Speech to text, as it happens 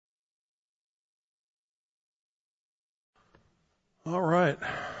All right.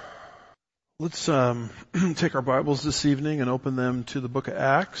 Let's take our Bibles this evening and open them to the book of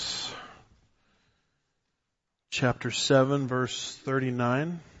Acts, chapter 7, verse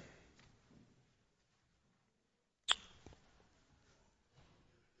 39.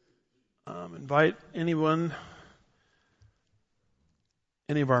 Invite anyone,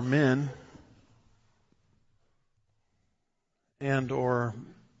 any of our men and or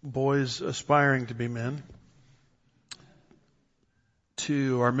boys aspiring to be men,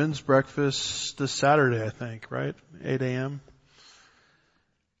 to our men's breakfast this Saturday, I think, right? 8 a.m.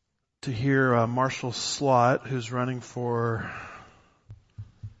 to hear Marshall Slott, who's running for,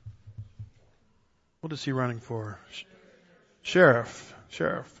 what is he running for? Sheriff.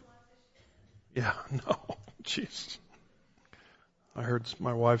 Yeah, no, jeez. I heard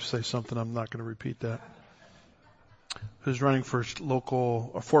my wife say something, I'm not going to repeat that. Who's running for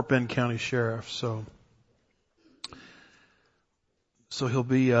local, Fort Bend County Sheriff, so he'll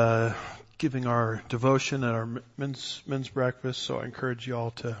be giving our devotion at our men's breakfast, so I encourage you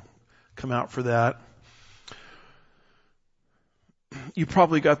all to come out for that. You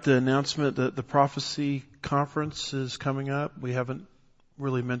probably got the announcement that the Prophecy conference is coming up. We haven't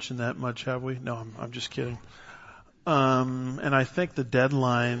really mentioned that much, have we? No, I'm just kidding. And I think the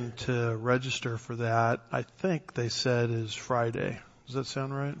deadline to register for that, I think they said is Friday. Does that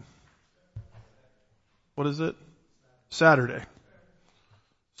sound right? What is it? Saturday.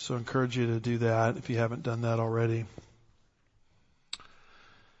 So I encourage you to do that if you haven't done that already.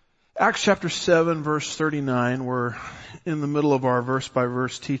 Acts chapter 7, verse 39. We're in the middle of our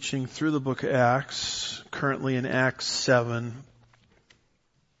verse-by-verse teaching through the book of Acts, currently in Acts 7,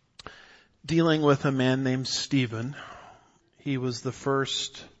 dealing with a man named Stephen. He was the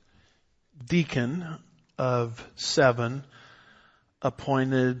first deacon of 7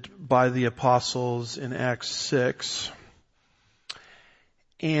 appointed by the apostles in Acts 6.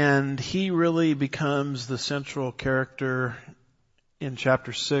 And he really becomes the central character in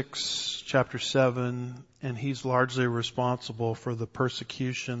chapter 6, chapter 7, and he's largely responsible for the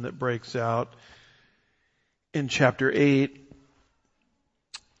persecution that breaks out in chapter 8.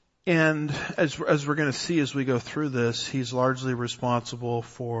 And as we're going to see as we go through this, he's largely responsible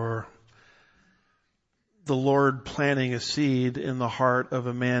for the Lord planting a seed in the heart of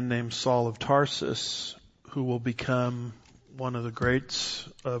a man named Saul of Tarsus, who will become one of the greats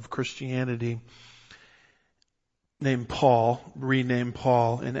of Christianity, named Paul, renamed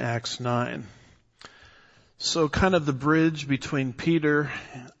Paul in Acts 9. So kind of the bridge between Peter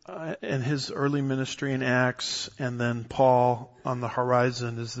and his early ministry in Acts and then Paul on the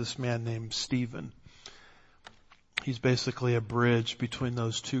horizon is this man named Stephen. He's basically a bridge between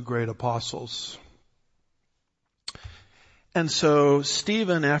those two great apostles. And so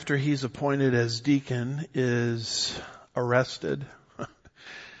Stephen, after he's appointed as deacon, is arrested.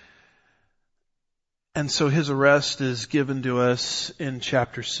 And so his arrest is given to us in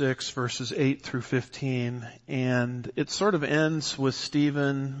chapter 6, verses 8 through 15. And it sort of ends with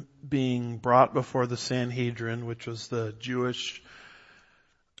Stephen being brought before the Sanhedrin, which was the Jewish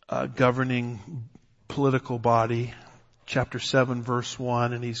governing political body. Chapter 7, verse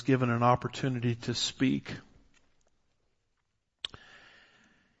 1, and he's given an opportunity to speak.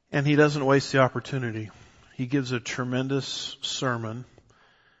 And he doesn't waste the opportunity. He gives a tremendous sermon,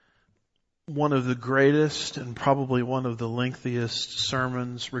 one of the greatest and probably one of the lengthiest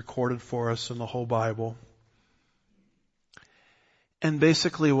sermons recorded for us in the whole Bible. And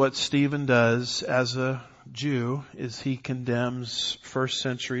basically what Stephen does as a Jew is he condemns first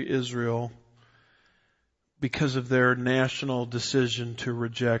century Israel because of their national decision to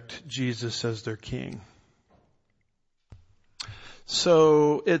reject Jesus as their king.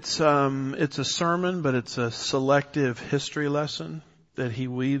 So it's a sermon, but it's a selective history lesson that he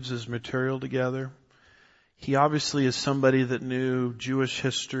weaves his material together. He obviously is somebody that knew Jewish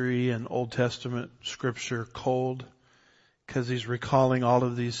history and Old Testament scripture cold because he's recalling all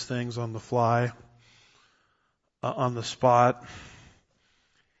of these things on the fly, on the spot.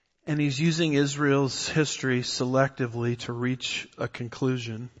 And he's using Israel's history selectively to reach a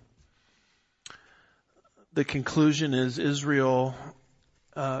conclusion. The conclusion is Israel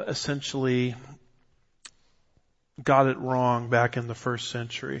essentially got it wrong back in the first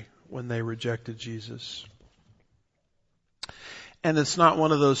century when they rejected Jesus. And it's not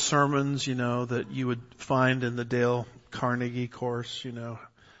one of those sermons, that you would find in the Dale Carnegie course,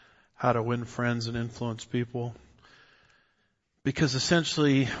 how to win friends and influence people. Because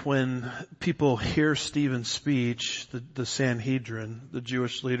essentially when people hear Stephen's speech, the Sanhedrin, the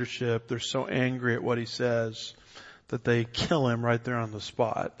Jewish leadership, they're so angry at what he says that they kill him right there on the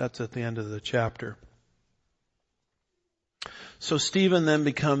spot. That's at the end of the chapter. So Stephen then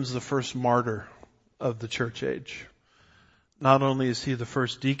becomes the first martyr of the church age. Not only is he the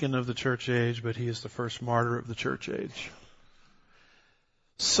first deacon of the church age, but he is the first martyr of the church age.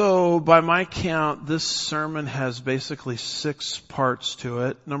 So by my count, this sermon has basically 6 parts to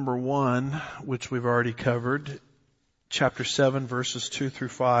it. Number 1, which we've already covered, chapter 7, verses 2 through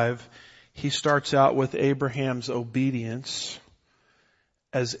 5, he starts out with Abraham's obedience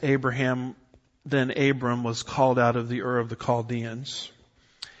as Abram was called out of the Ur of the Chaldeans.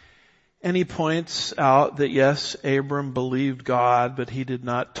 And he points out that yes, Abram believed God, but he did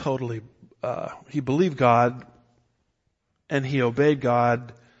not totally, he believed God and he obeyed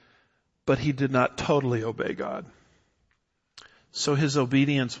God, but he did not totally obey God. So his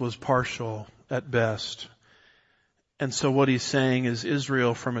obedience was partial at best. And so what he's saying is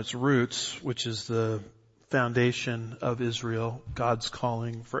Israel from its roots, which is the foundation of Israel, God's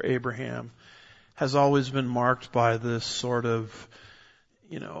calling for Abraham, has always been marked by this sort of,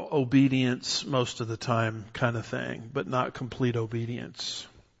 obedience most of the time kind of thing, but not complete obedience.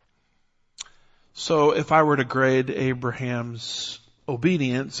 So if I were to grade Abraham's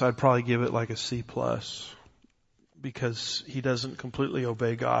obedience, I'd probably give it like a C+, because he doesn't completely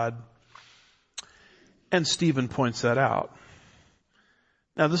obey God. And Stephen points that out.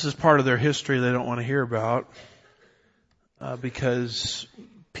 Now this is part of their history they don't want to hear about, because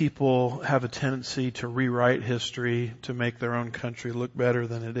people have a tendency to rewrite history to make their own country look better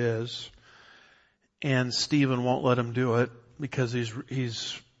than it is. And Stephen won't let them do it because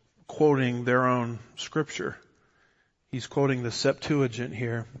he's quoting their own scripture. He's quoting the Septuagint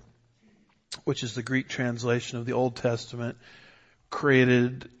here, which is the Greek translation of the Old Testament,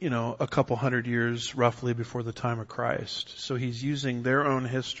 created, a couple hundred years roughly before the time of Christ. So he's using their own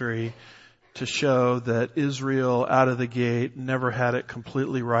history to show that Israel out of the gate never had it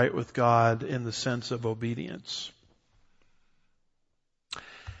completely right with God in the sense of obedience.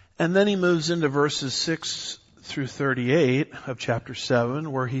 And then he moves into verses 6 through 38 of chapter 7,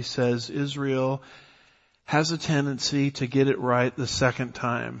 where he says Israel has a tendency to get it right the second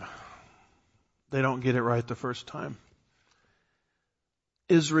time. They don't get it right the first time.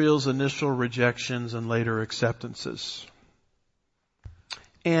 Israel's initial rejections and later acceptances.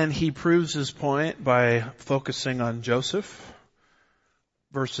 And he proves his point by focusing on Joseph,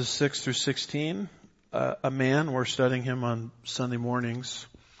 verses 6 through 16, a man, we're studying him on Sunday mornings,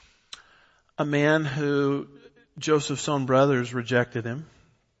 a man who Joseph's own brothers rejected him,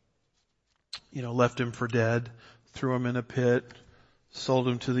 left him for dead, threw him in a pit, sold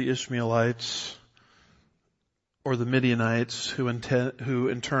him to the Ishmaelites, or the Midianites, who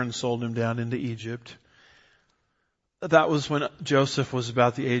in turn sold him down into Egypt. That was when Joseph was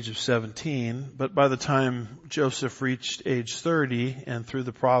about the age of 17, but by the time Joseph reached age 30 and through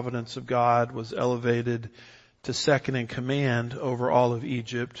the providence of God was elevated to second in command over all of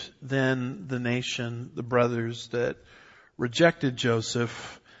Egypt, then the nation, the brothers that rejected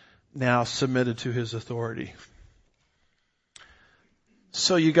Joseph, now submitted to his authority.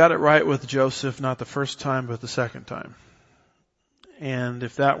 So you got it right with Joseph, not the first time, but the second time. And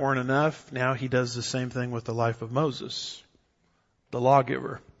if that weren't enough, now he does the same thing with the life of Moses, the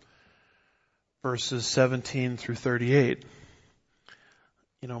lawgiver. Verses 17 through 38.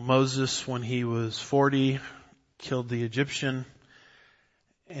 Moses, when he was 40, killed the Egyptian.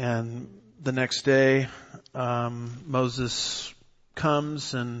 And the next day, Moses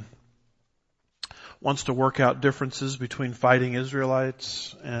comes and wants to work out differences between fighting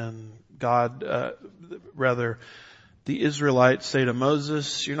Israelites and God, the Israelites say to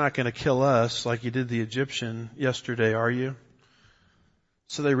Moses, "You're not going to kill us like you did the Egyptian yesterday, are you?"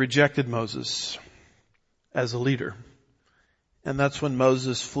 So they rejected Moses as a leader. And that's when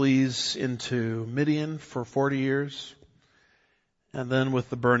Moses flees into Midian for 40 years. And then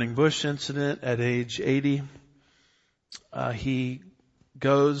with the burning bush incident at age 80, he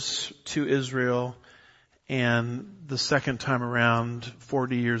goes to Israel, and the second time around,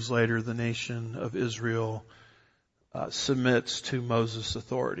 40 years later, the nation of Israel submits to Moses'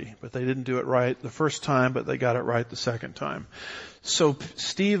 authority. But they didn't do it right the first time, but they got it right the second time. So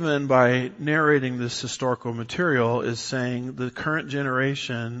Stephen, by narrating this historical material, is saying the current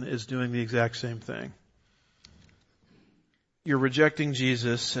generation is doing the exact same thing. You're rejecting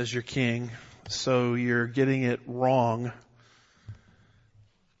Jesus as your king, so you're getting it wrong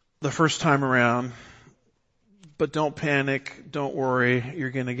the first time around. But don't panic, don't worry,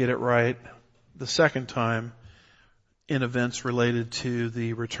 you're going to get it right the second time in events related to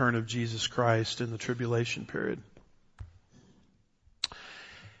the return of Jesus Christ in the tribulation period.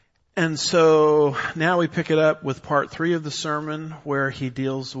 And so now we pick it up with part 3 of the sermon, where he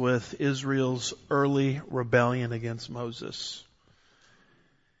deals with Israel's early rebellion against Moses.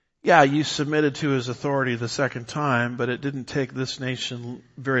 yeah, you submitted to his authority the second time, but it didn't take this nation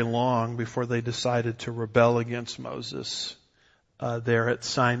very long before they decided to rebel against Moses there at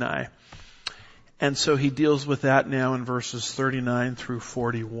Sinai. And so he deals with that now in verses 39 through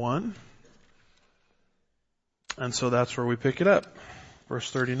 41. And so that's where we pick it up.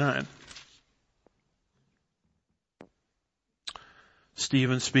 Verse 39.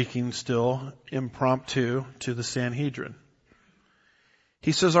 Stephen speaking still impromptu to the Sanhedrin.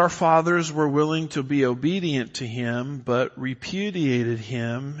 He says, our fathers were willing to be obedient to him, but repudiated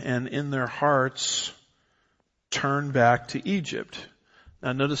him and in their hearts turned back to Egypt.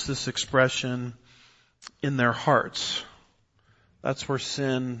 Now notice this expression, in their hearts. That's where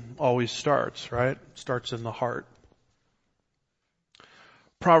sin always starts, right? It starts in the heart.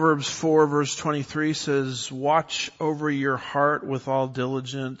 Proverbs 4 verse 23 says, watch over your heart with all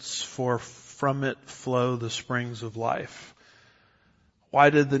diligence, for from it flow the springs of life.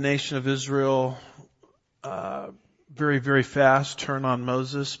 Why did the nation of Israel very, very fast turn on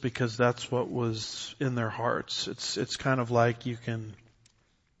Moses? Because that's what was in their hearts. It's kind of like you can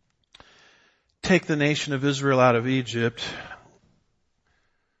take the nation of Israel out of Egypt,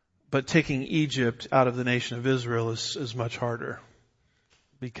 but taking Egypt out of the nation of Israel is much harder,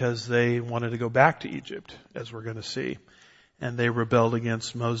 because they wanted to go back to Egypt, as we're going to see, and they rebelled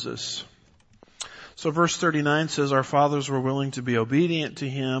against Moses. So verse 39 says, our fathers were willing to be obedient to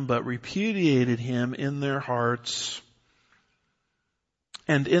him, but repudiated him in their hearts,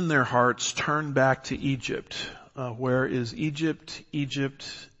 and in their hearts turned back to Egypt. Where is Egypt? Egypt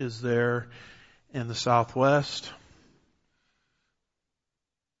is there in the southwest.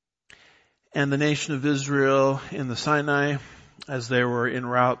 And the nation of Israel in the Sinai, as they were en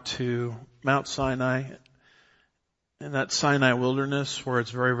route to Mount Sinai, in that Sinai wilderness where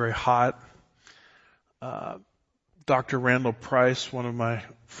it's very, very hot. Dr. Randall Price, one of my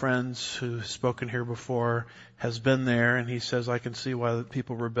friends who's spoken here before, has been there, and he says, I can see why the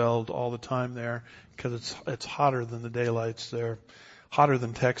people rebelled all the time there, because it's hotter than the daylights there. Hotter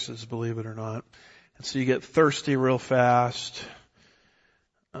than Texas, believe it or not. And so you get thirsty real fast.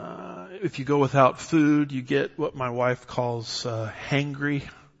 If you go without food, you get what my wife calls hangry.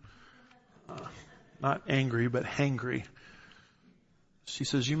 Not angry, but hangry. She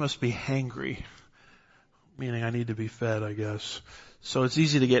says, you must be hangry. Meaning I need to be fed, I guess. So it's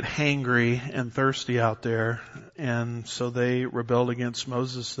easy to get hangry and thirsty out there. And so they rebelled against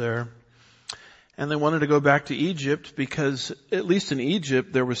Moses there. And they wanted to go back to Egypt because at least in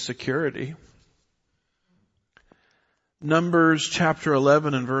Egypt there was security. Numbers chapter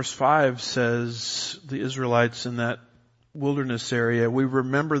 11 and verse 5 says, the Israelites in that wilderness area, we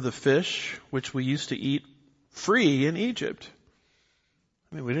remember the fish which we used to eat free in Egypt.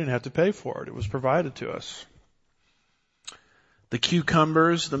 I mean, we didn't have to pay for it. It was provided to us. The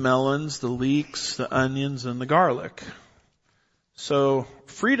cucumbers, the melons, the leeks, the onions, and the garlic. So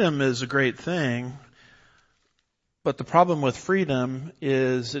freedom is a great thing, but the problem with freedom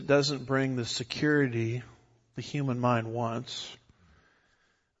is it doesn't bring the security the human mind wants.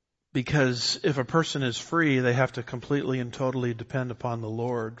 Because if a person is free, they have to completely and totally depend upon the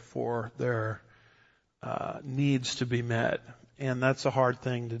Lord for their needs to be met. And that's a hard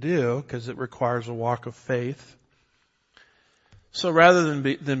thing to do because it requires a walk of faith. So rather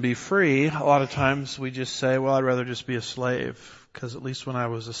than be free, a lot of times we just say, well, I'd rather just be a slave, because at least when I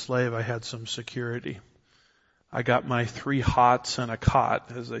was a slave, I had some security. I got my 3 hots and a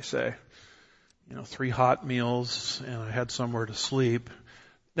cot, as they say. 3 hot meals, and I had somewhere to sleep.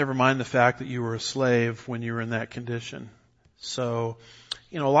 Never mind the fact that you were a slave when you were in that condition. So,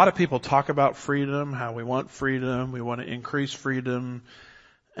 a lot of people talk about freedom, how we want freedom, we want to increase freedom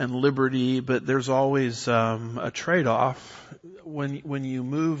and liberty, but there's always a trade-off. When you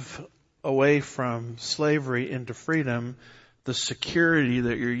move away from slavery into freedom, the security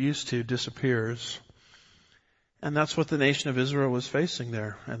that you're used to disappears. And that's what the nation of Israel was facing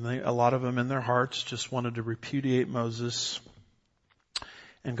there. And a lot of them in their hearts just wanted to repudiate Moses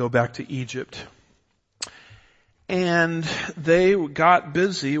and go back to Egypt. And they got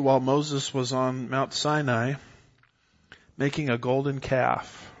busy while Moses was on Mount Sinai making a golden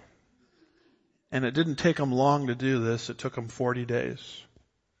calf. And it didn't take them long to do this. It took them 40 days.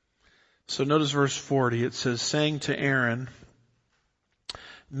 So notice verse 40. It says, saying to Aaron,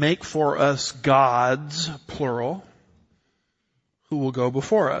 make for us gods, plural, who will go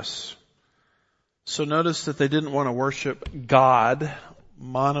before us. So notice that they didn't want to worship God,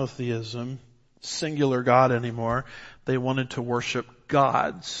 monotheism, singular God anymore. They wanted to worship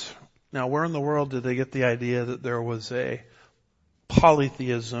gods. Now, where in the world did they get the idea that there was a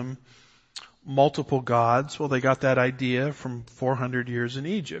polytheism multiple gods. Well, they got that idea from 400 years in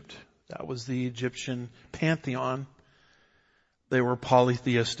Egypt. That was the Egyptian pantheon. They were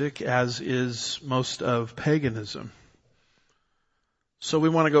polytheistic, as is most of paganism. So we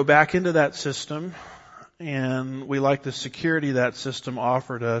want to go back into that system, and we like the security that system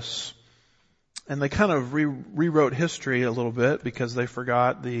offered us. And they kind of rewrote history a little bit because they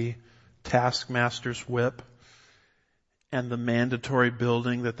forgot the taskmaster's whip and the mandatory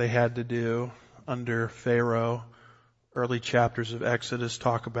building that they had to do under Pharaoh. Early chapters of Exodus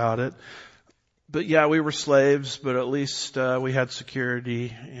talk about it. But yeah, we were slaves, but at least we had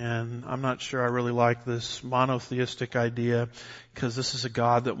security, and I'm not sure I really like this monotheistic idea because this is a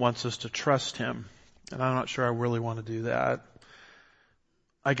God that wants us to trust Him, and I'm not sure I really want to do that.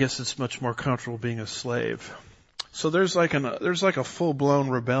 I guess it's much more comfortable being a slave. So there's like a full-blown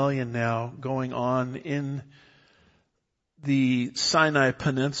rebellion now going on in the Sinai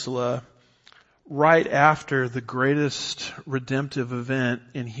Peninsula right after the greatest redemptive event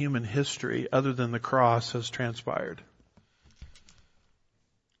in human history, other than the cross, has transpired.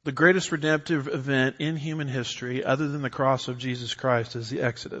 The greatest redemptive event in human history, other than the cross of Jesus Christ, is the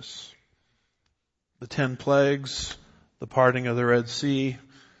Exodus. The 10 plagues, the parting of the Red Sea,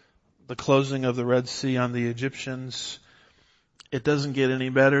 the closing of the Red Sea on the Egyptians. It doesn't get any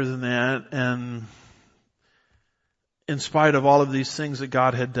better than that. And in spite of all of these things that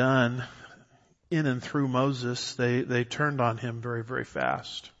God had done in and through Moses, they turned on him very, very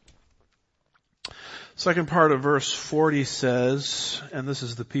fast. Second part of verse 40 says, and this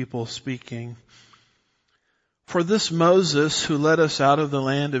is the people speaking, "For this Moses who led us out of the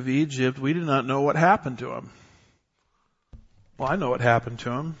land of Egypt, we do not know what happened to him." Well, I know what happened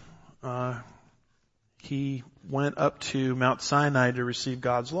to him. He went up to Mount Sinai to receive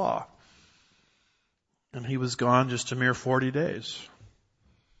God's law. And he was gone just a mere 40 days.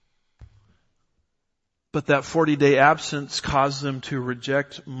 But that 40-day absence caused them to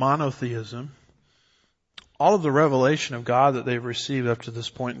reject monotheism. All of the revelation of God that they've received up to this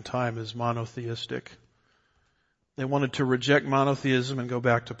point in time is monotheistic. They wanted to reject monotheism and go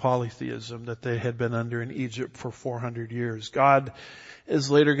back to polytheism that they had been under in Egypt for 400 years. God is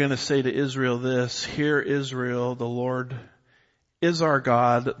later going to say to Israel this, "Hear Israel, the Lord is our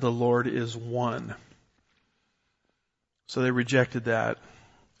God, the Lord is one." So they rejected that.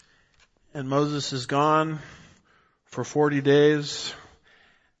 And Moses is gone for 40 days.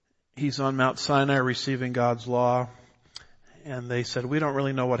 He's on Mount Sinai receiving God's law. And they said, "We don't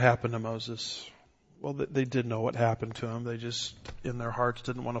really know what happened to Moses." Well, they did know what happened to him. They just, in their hearts,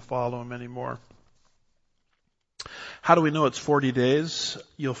 didn't want to follow him anymore. How do we know it's 40 days?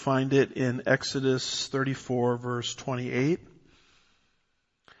 You'll find it in Exodus 34, verse 28. It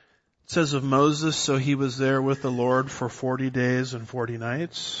says of Moses, "So he was there with the Lord for 40 days and 40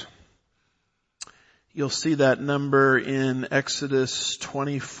 nights. You'll see that number in Exodus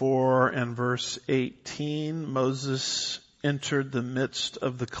 24 and verse 18. "Moses entered the midst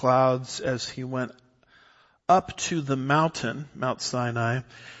of the clouds as he went up to the mountain," Mount Sinai,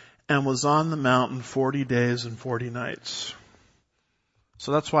 "and was on the mountain 40 days and 40 nights."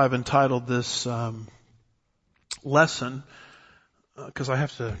 So that's why I've entitled this lesson, because I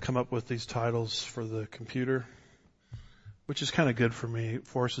have to come up with these titles for the computer, which is kind of good for me. It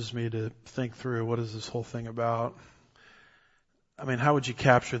forces me to think through, what is this whole thing about? I mean, how would you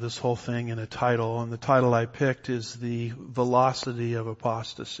capture this whole thing in a title? And the title I picked is "The Velocity of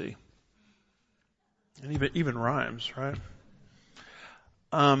Apostasy." And even rhymes, right?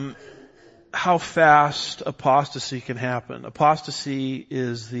 How fast apostasy can happen. Apostasy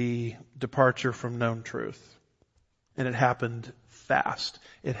is the departure from known truth. And it happened fast.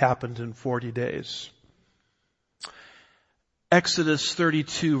 It happened in 40 days. Exodus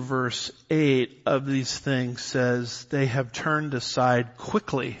 32 verse 8 of these things says, "They have turned aside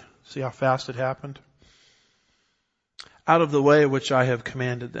quickly." See how fast it happened? "Out of the way which I have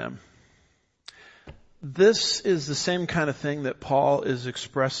commanded them." This is the same kind of thing that Paul is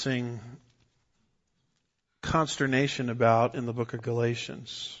expressing consternation about in the book of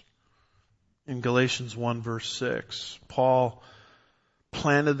Galatians. In Galatians 1 verse 6, Paul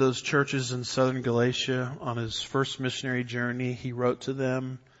planted those churches in southern Galatia on his first missionary journey. He wrote to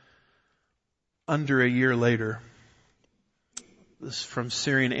them under a year later. This is from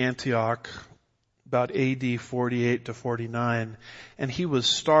Syrian Antioch, about AD 48 to 49. And he was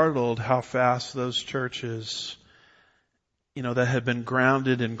startled how fast those churches, that had been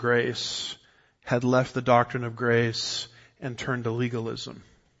grounded in grace, had left the doctrine of grace and turned to legalism.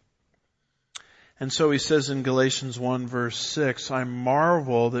 And so he says in Galatians 1 verse 6, "I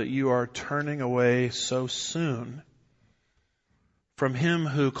marvel that you are turning away so soon from him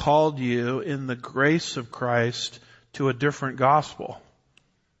who called you in the grace of Christ to a different gospel.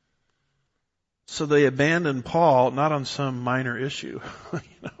 So they abandoned Paul not on some minor issue.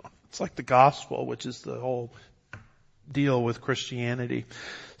 It's like the gospel, which is the whole deal with Christianity.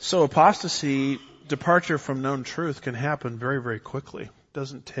 So apostasy, departure from known truth, can happen very, very quickly. It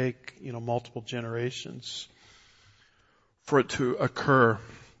doesn't take, multiple generations for it to occur.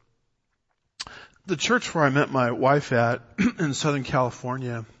 The church where I met my wife at in Southern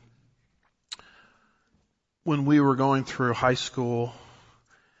California, when we were going through our high school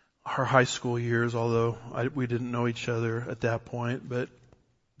years, although we didn't know each other at that point, but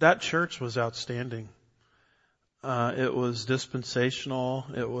that church was outstanding. It was dispensational.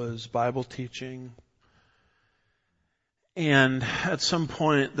 It was Bible teaching. And at some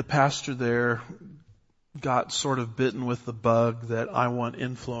point, the pastor there got sort of bitten with the bug that I want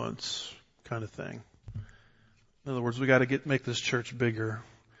influence kind of thing. In other words, we got to make this church bigger.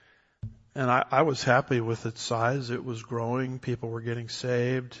 And I was happy with its size. It was growing. People were getting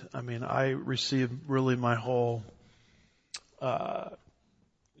saved. I received really my whole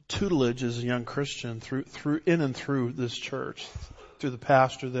tutelage as a young Christian through this church, through the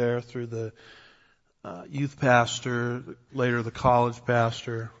pastor there, through the youth pastor, later the college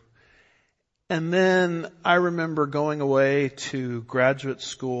pastor. And then I remember going away to graduate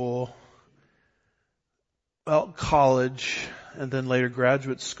school, college, and then later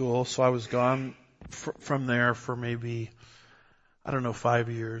graduate school. So I was gone from there for maybe, 5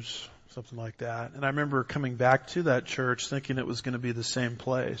 years, something like that. And I remember coming back to that church thinking it was going to be the same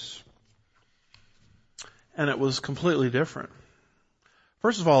place. And it was completely different.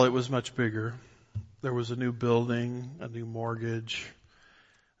 First of all, it was much bigger. There was a new building, a new mortgage.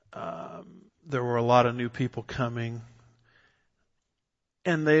 There were a lot of new people coming.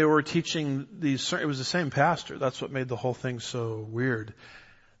 And they were teaching it was the same pastor. That's what made the whole thing so weird.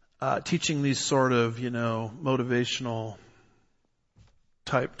 Teaching these sort of, motivational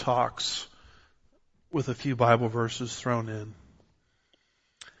type talks with a few Bible verses thrown in.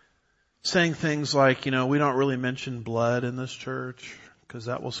 Saying things like, we don't really mention blood in this church because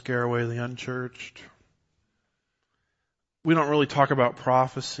that will scare away the unchurched. We don't really talk about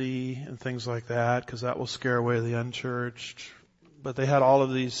prophecy and things like that because that will scare away the unchurched. But they had all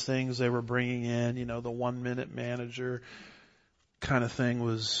of these things they were bringing in, the 1 minute manager kind of thing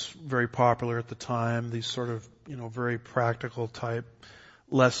was very popular at the time. These sort of, very practical type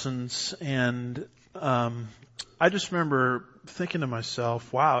lessons. And, I just remember thinking to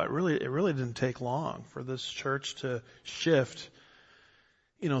myself, wow, it really didn't take long for this church to shift,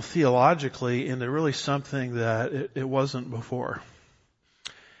 theologically into really something that it wasn't before.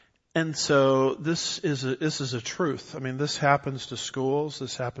 And so this is a truth. This happens to schools,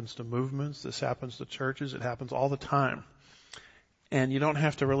 this happens to movements, this happens to churches, it happens all the time. And you don't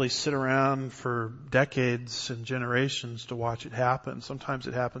have to really sit around for decades and generations to watch it happen. Sometimes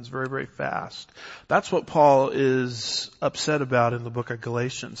it happens very, very fast. That's what Paul is upset about in the book of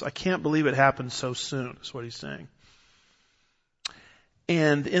Galatians. I can't believe it happened so soon, is what he's saying.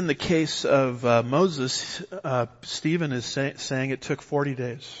 And in the case of Moses, Stephen is saying it took 40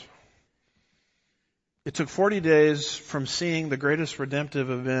 days. It took 40 days from seeing the greatest redemptive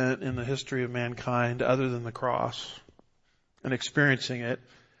event in the history of mankind other than the cross and experiencing it.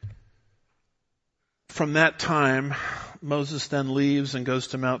 From that time, Moses then leaves and goes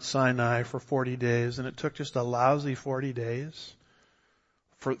to Mount Sinai for 40 days, and it took just a lousy 40 days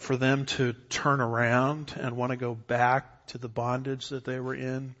for them to turn around and want to go back to the bondage that they were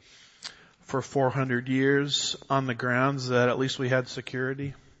in for 400 years on the grounds that at least we had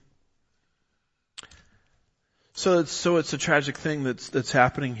security. So it's a tragic thing that's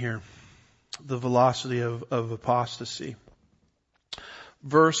happening here. The velocity of apostasy.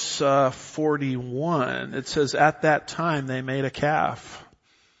 Verse 41, it says, at that time they made a calf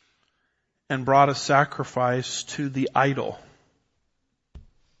and brought a sacrifice to the idol.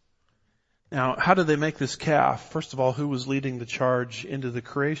 Now, how did they make this calf? First of all, who was leading the charge into the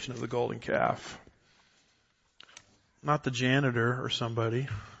creation of the golden calf? Not the janitor or somebody,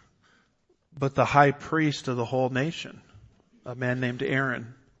 but the high priest of the whole nation, a man named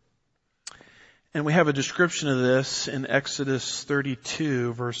Aaron. And we have a description of this in Exodus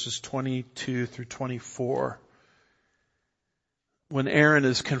 32, verses 22 through 24. When Aaron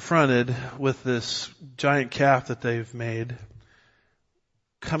is confronted with this giant calf that they've made,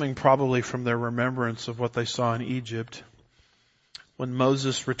 coming probably from their remembrance of what they saw in Egypt, when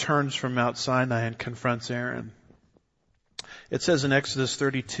Moses returns from Mount Sinai and confronts Aaron. It says in Exodus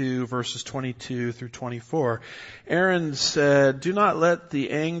 32 verses 22 through 24, Aaron said, "Do not let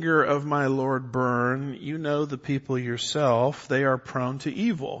the anger of my Lord burn. You know the people yourself. They are prone to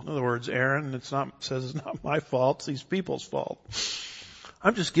evil." In other words, Aaron, says it's not my fault. It's these people's fault.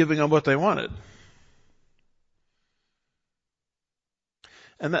 I'm just giving them what they wanted.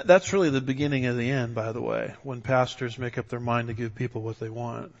 And that's really the beginning of the end, by the way, when pastors make up their mind to give people what they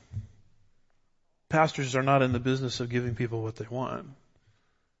want. Pastors are not in the business of giving people what they want.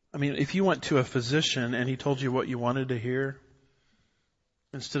 I mean, if you went to a physician and he told you what you wanted to hear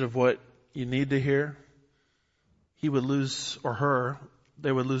instead of what you need to hear, he would lose, or her,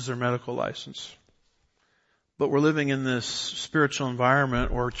 they would lose their medical license. But we're living in this spiritual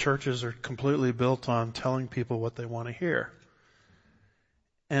environment where churches are completely built on telling people what they want to hear.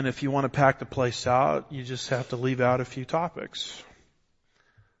 And if you want to pack the place out, you just have to leave out a few topics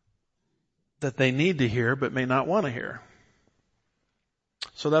that they need to hear but may not want to hear.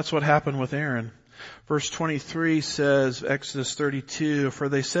 So that's what happened with Aaron. Verse 23 says, Exodus 32, "For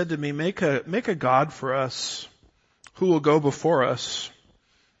they said to me, make a God for us who will go before us.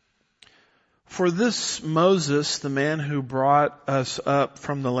 For this Moses, the man who brought us up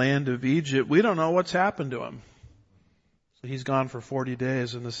from the land of Egypt, we don't know what's happened to him." So he's gone for 40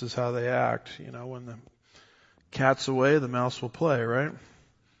 days and this is how they act. You know, when the cat's away, the mouse will play, right?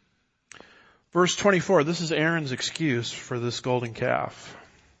 Verse 24, this is Aaron's excuse for this golden calf.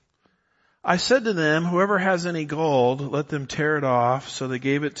 "I said to them, whoever has any gold, let them tear it off. So they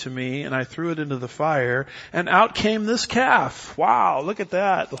gave it to me and I threw it into the fire and out came this calf." Wow, look at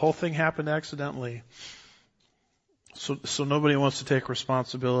that. The whole thing happened accidentally. So nobody wants to take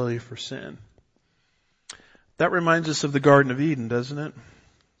responsibility for sin. That reminds us of the Garden of Eden, doesn't it?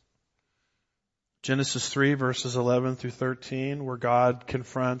 Genesis 3 verses 11 through 13, where God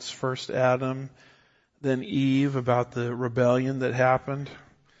confronts first Adam, then Eve about the rebellion that happened.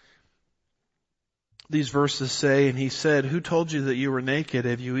 These verses say, "And he said, 'Who told you that you were naked?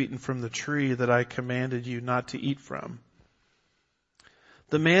 Have you eaten from the tree that I commanded you not to eat from?'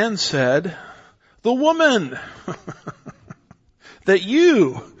 The man said, 'The woman that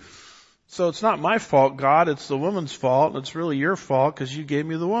you.' So it's not my fault, God, it's the woman's fault, and it's really your fault because you gave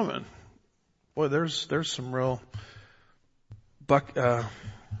me the woman." Boy, there's some real the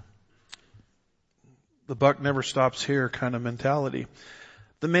buck never stops here kind of mentality.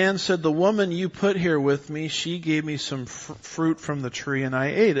 The man said, "The woman you put here with me, she gave me some fruit from the tree and I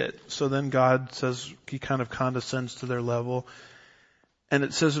ate it." So then God says, he kind of condescends to their level. And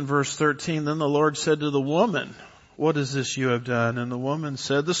it says in verse 13, "Then the Lord said to the woman, 'What is this you have done?' And the woman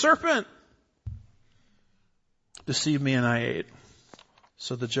said, 'The serpent deceived me and I ate.'"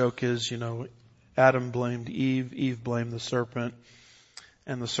 So the joke is, Adam blamed Eve, Eve blamed the serpent,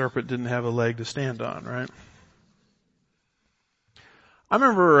 and the serpent didn't have a leg to stand on, right? I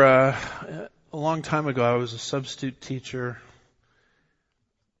remember a long time ago, I was a substitute teacher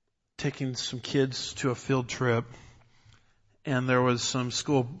taking some kids to a field trip, and there was some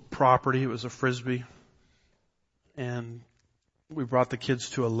school property. It was a Frisbee, and we brought the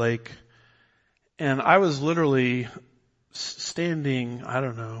kids to a lake, and I was literally standing,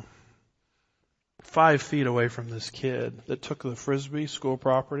 5 feet away from this kid that took the Frisbee, school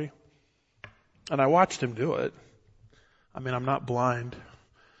property. And I watched him do it. I mean, I'm not blind.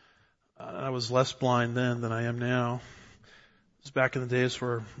 I was less blind then than I am now. It was back in the days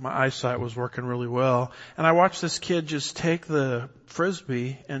where my eyesight was working really well. And I watched this kid just take the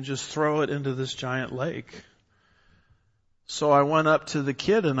Frisbee and just throw it into this giant lake. So I went up to the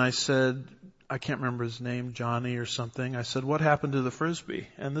kid and I said, I can't remember his name, Johnny or something. I said, "What happened to the Frisbee?"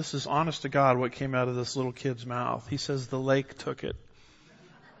 And this is honest to God what came out of this little kid's mouth. He says, "The lake took it."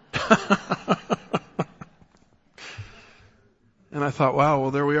 And I thought, wow,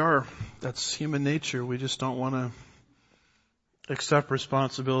 well, there we are. That's human nature. We just don't want to accept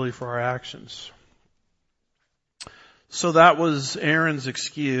responsibility for our actions. So that was Aaron's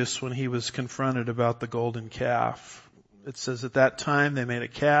excuse when he was confronted about the golden calf. It says at that time they made a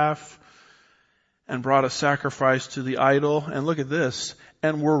calf and brought a sacrifice to the idol. And look at this.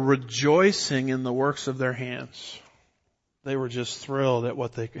 And were rejoicing in the works of their hands. They were just thrilled at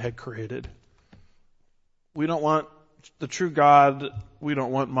what they had created. We don't want the true God. We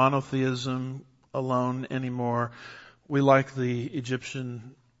don't want monotheism alone anymore. We like the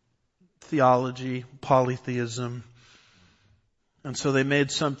Egyptian theology, polytheism. And so they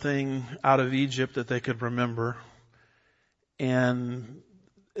made something out of Egypt that they could remember. And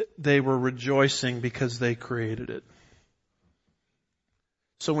they were rejoicing because they created it.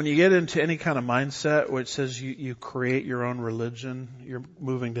 So when you get into any kind of mindset which says you create your own religion, you're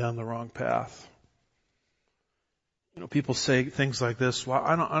moving down the wrong path. People say things like this, well,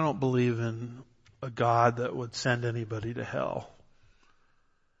 I don't believe in a God that would send anybody to hell.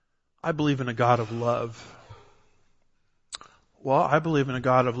 I believe in a God of love. Well, I believe in a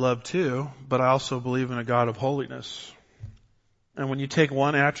God of love too, but I also believe in a God of holiness. And when you take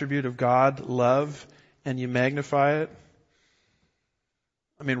one attribute of God, love, and you magnify it,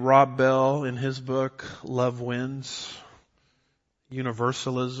 Rob Bell in his book, Love Wins,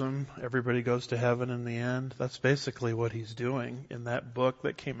 Universalism, everybody goes to heaven in the end. That's basically what he's doing in that book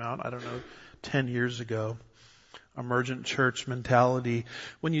that came out, 10 years ago. Emergent church mentality.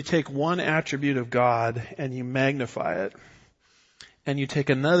 When you take one attribute of God and you magnify it, and you take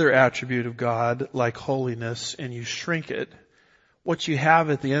another attribute of God, like holiness, and you shrink it, what you have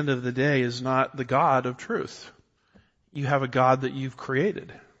at the end of the day is not the God of truth. You have a God that you've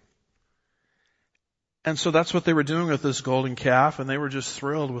created. And so that's what they were doing with this golden calf, and they were just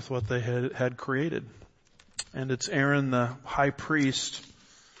thrilled with what they had created. And it's Aaron, the high priest,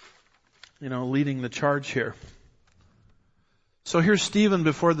 leading the charge here. So here's Stephen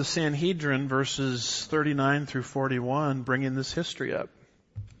before the Sanhedrin, verses 39 through 41, bringing this history up.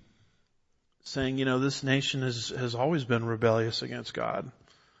 Saying, this nation has always been rebellious against God.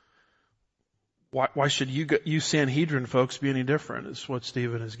 Why should you Sanhedrin folks be any different, is what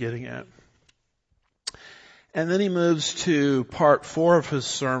Stephen is getting at. And then he moves to part 4 of his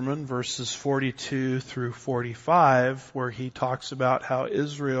sermon, verses 42 through 45, where he talks about how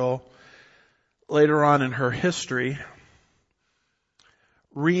Israel, later on in her history,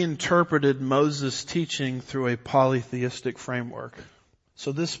 reinterpreted Moses' teaching through a polytheistic framework.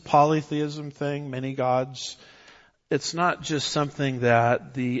 So this polytheism thing, many gods, it's not just something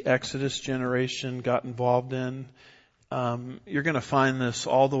that the Exodus generation got involved in. You're going to find this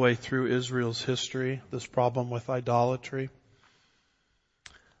all the way through Israel's history, this problem with idolatry.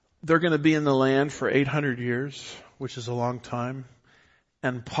 They're going to be in the land for 800 years, which is a long time.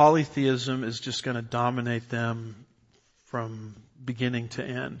 And polytheism is just going to dominate them from beginning to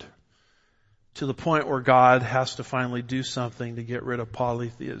end, to the point where God has to finally do something to get rid of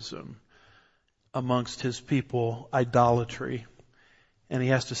polytheism amongst his people, idolatry. And he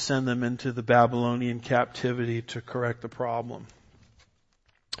has to send them into the Babylonian captivity to correct the problem.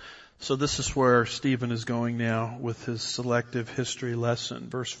 So this is where Stephen is going now with his selective history lesson.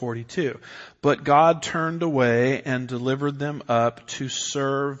 Verse 42. But God turned away and delivered them up to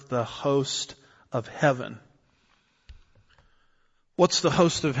serve the host of heaven. What's the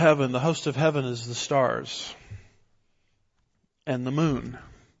host of heaven? The host of heaven is the stars and the moon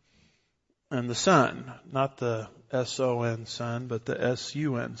and the sun. Not the S-O-N sun, but the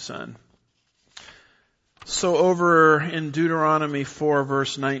S-U-N sun. So over in Deuteronomy 4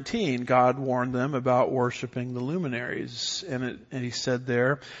 verse 19, God warned them about worshiping the luminaries. And he said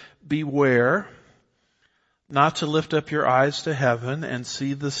there, beware not to lift up your eyes to heaven and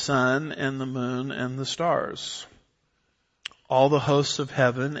see the sun and the moon and the stars, all the hosts of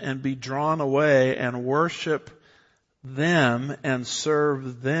heaven, and be drawn away and worship them and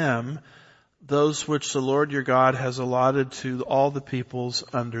serve them, those which the Lord your God has allotted to all the peoples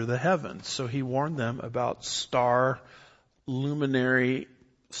under the heavens. So he warned them about star, luminary,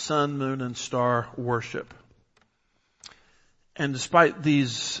 sun, moon, and star worship. And despite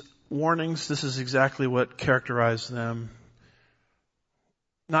these warnings, this is exactly what characterized them,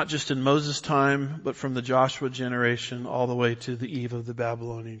 not just in Moses' time, but from the Joshua generation all the way to the eve of the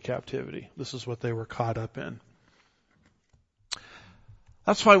Babylonian captivity. This is what they were caught up in.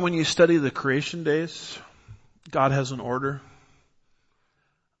 That's why when you study the creation days, God has an order.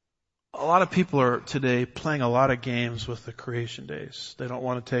 A lot of people are today playing a lot of games with the creation days. They don't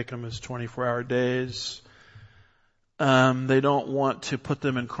want to take them as 24-hour days. They don't want to put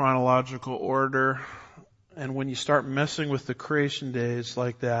them in chronological order. And when you start messing with the creation days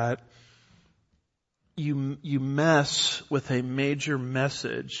like that, you mess with a major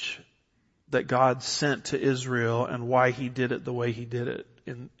message that God sent to Israel and why he did it the way he did it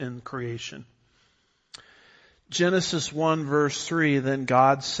in creation. Genesis 1 verse 3, then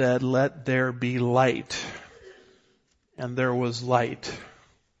God said, let there be light. And there was light.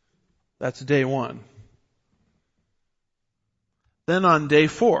 That's day 1. Then on day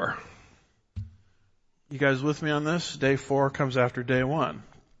 4, you guys with me on this? Day 4 comes after day 1.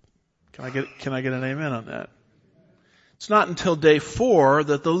 Can I get an amen on that? It's not until day 4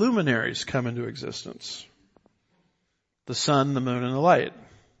 that the luminaries come into existence. The sun, the moon, and the light.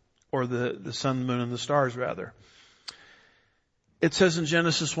 Or the sun, the moon, and the stars, rather. It says in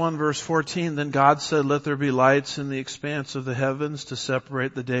Genesis 1 verse 14, then God said, let there be lights in the expanse of the heavens to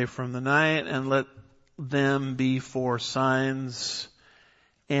separate the day from the night, and let them be for signs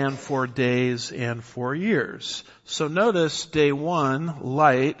and for days and for years. So notice day 1,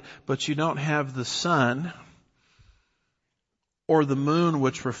 light, but you don't have the sun or the moon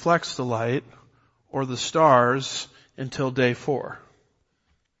which reflects the light or the stars until day 4.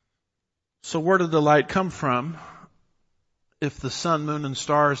 So where did the light come from if the sun, moon, and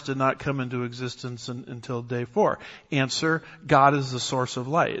stars did not come into existence until day 4? Answer, God is the source of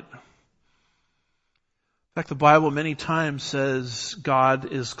light. In fact, the Bible many times says God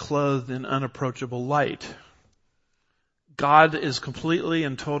is clothed in unapproachable light. God is completely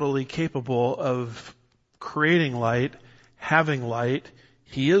and totally capable of creating light, having light.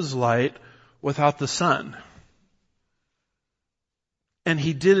 He is light without the sun. And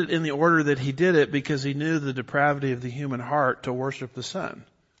He did it in the order that He did it because He knew the depravity of the human heart to worship the sun.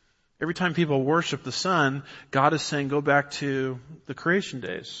 Every time people worship the sun, God is saying, go back to the creation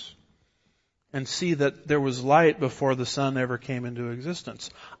days and see that there was light before the sun ever came into existence.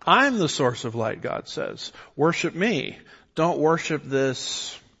 I'm the source of light, God says. Worship me. Don't worship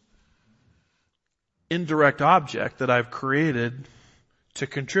this indirect object that I've created to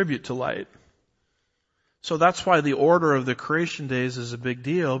contribute to light. So that's why the order of the creation days is a big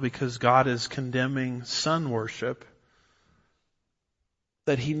deal, because God is condemning sun worship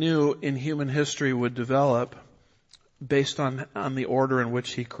that He knew in human history would develop based on the order in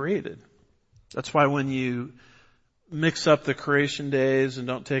which He created. That's why when you mix up the creation days and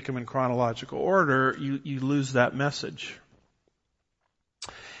don't take them in chronological order, you lose that message.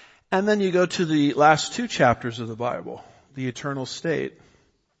 And then you go to the last 2 chapters of the Bible, the eternal state.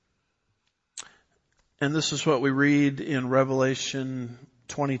 And this is what we read in Revelation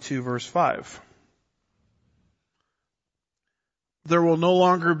 22 verse 5. There will no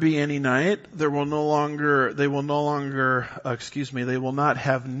longer be any night. They will not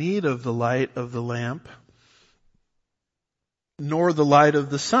have need of the light of the lamp, nor the light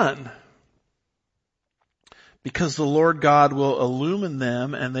of the sun, because the Lord God will illumine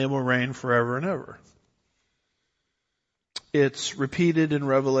them and they will reign forever and ever. It's repeated in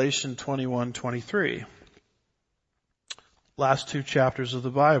Revelation 21:23. Last 2 chapters of the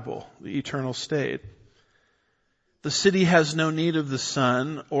Bible, the eternal state. The city has no need of the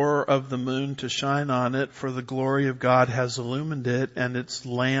sun or of the moon to shine on it, for the glory of God has illumined it, and its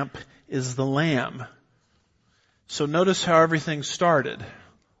lamp is the Lamb. So notice how everything started.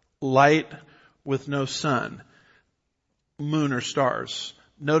 Light with no sun, moon or stars.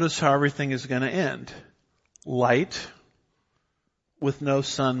 Notice how everything is going to end. Light with no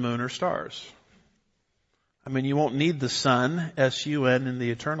sun, moon, or stars. I mean, you won't need the sun, S-U-N, in the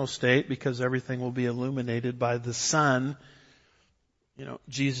eternal state, because everything will be illuminated by the Son,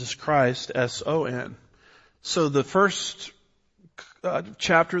 Jesus Christ, S-O-N. So the first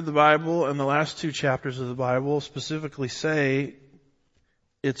chapter of the Bible and the last 2 chapters of the Bible specifically say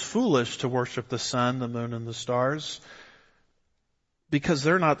it's foolish to worship the sun, the moon, and the stars, because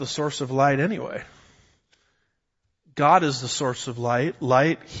they're not the source of light anyway. God is the source of light.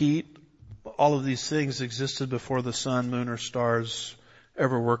 Light, heat, all of these things existed before the sun, moon, or stars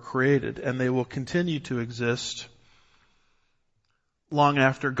ever were created, and they will continue to exist long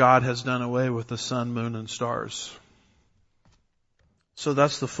after God has done away with the sun, moon, and stars. So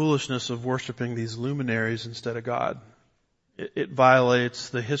that's the foolishness of worshiping these luminaries instead of God. It violates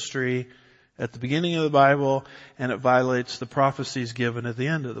the history at the beginning of the Bible, and it violates the prophecies given at the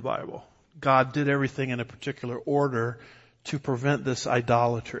end of the Bible. God did everything in a particular order to prevent this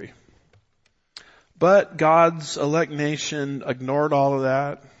idolatry. But God's elect nation ignored all of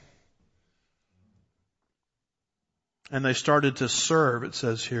that. And they started to serve, it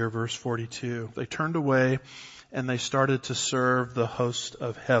says here, verse 42. They turned away and they started to serve the host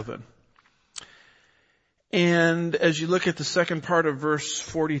of heaven. And as you look at the second part of verse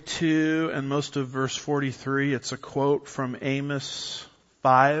 42 and most of verse 43, it's a quote from Amos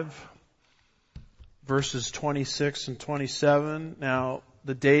 5, verses 26 and 27. Now,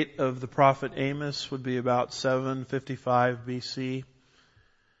 the date of the prophet Amos would be about 755 BC.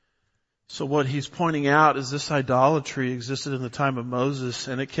 So what he's pointing out is this idolatry existed in the time of Moses,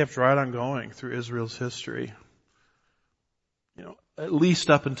 and it kept right on going through Israel's history. At least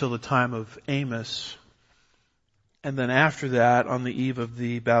up until the time of Amos. And then after that, on the eve of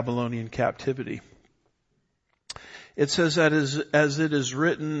the Babylonian captivity. It says that as it is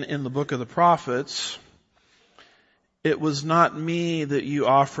written in the book of the prophets, it was not me that you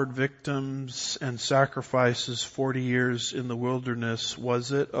offered victims and sacrifices 40 years in the wilderness,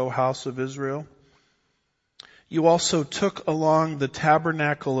 was it, O house of Israel? You also took along the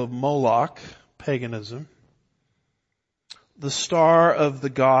tabernacle of Moloch, paganism, the star of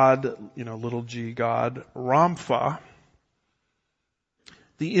the god, little g god, Rampha,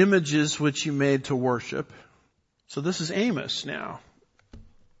 the images which you made to worship. So this is Amos now,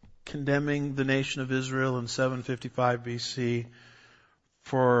 condemning the nation of Israel in 755 BC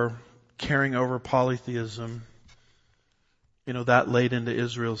for carrying over polytheism, that late into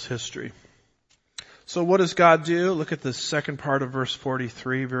Israel's history. So what does God do? Look at the second part of verse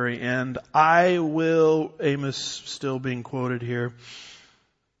 43, very end. I will, Amos still being quoted here,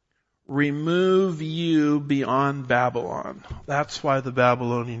 remove you beyond Babylon. That's why the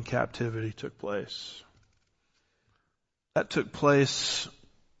Babylonian captivity took place. That took place,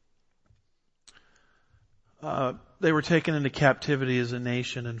 they were taken into captivity as a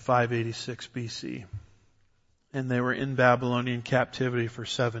nation in 586 BC. And they were in Babylonian captivity for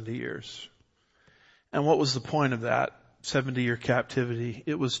 70 years. And what was the point of that 70-year captivity?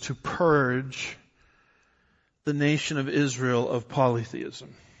 It was to purge the nation of Israel of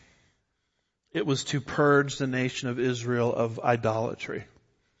polytheism. It was to purge the nation of Israel of idolatry.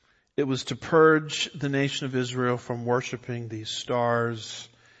 It was to purge the nation of Israel from worshiping these stars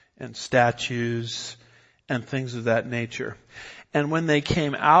and statues and things of that nature. And when they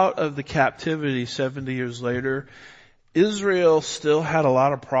came out of the captivity 70 years later, Israel still had a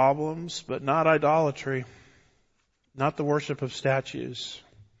lot of problems, but not idolatry, not the worship of statues.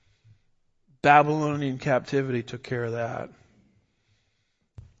 Babylonian captivity took care of that.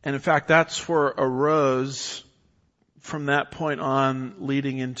 And in fact, that's where arose from that point on,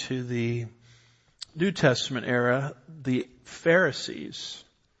 leading into the New Testament era, the Pharisees,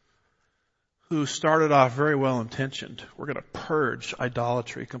 who started off very well intentioned. We're going to purge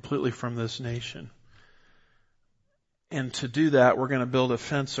idolatry completely from this nation. And to do that, we're going to build a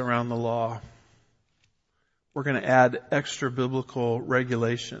fence around the law. We're going to add extra biblical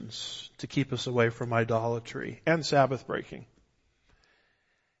regulations to keep us away from idolatry and Sabbath breaking.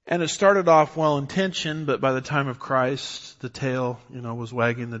 And it started off well intentioned, but by the time of Christ, the tail, was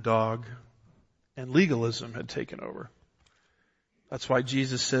wagging the dog, and legalism had taken over. That's why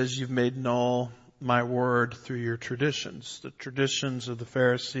Jesus says, you've made null my word through your traditions. The traditions of the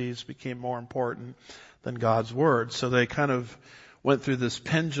Pharisees became more important than God's word. So they kind of went through this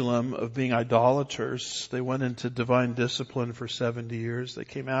pendulum of being idolaters. They went into divine discipline for 70 years. They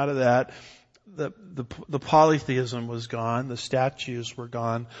came out of that. The polytheism was gone. The statues were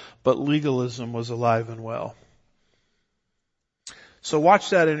gone. But legalism was alive and well. So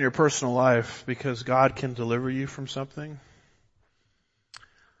watch that in your personal life, because God can deliver you from something.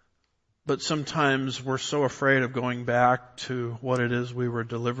 But sometimes we're so afraid of going back to what it is we were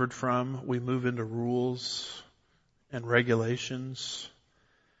delivered from. We move into rules and regulations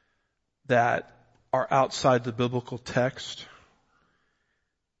that are outside the biblical text.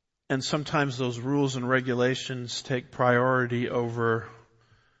 And sometimes those rules and regulations take priority over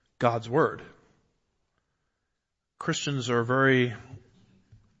God's word. Christians are very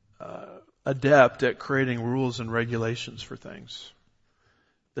adept at creating rules and regulations for things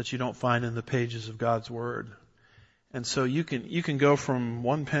that you don't find in the pages of God's word. And so you can go from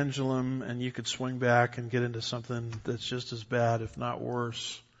one pendulum and you could swing back and get into something that's just as bad, if not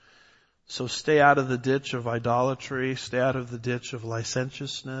worse. So stay out of the ditch of idolatry, stay out of the ditch of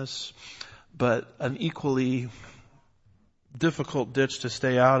licentiousness, but an equally difficult ditch to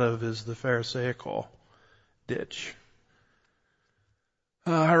stay out of is the Pharisaical ditch.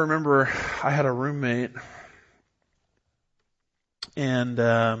 I remember I had a roommate,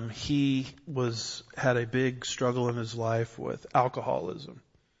 and he had a big struggle in his life with alcoholism.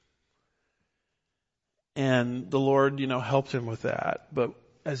 And the Lord, helped him with that. But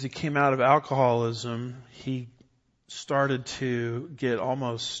as he came out of alcoholism, he started to get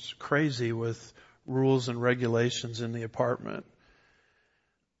almost crazy with rules and regulations in the apartment,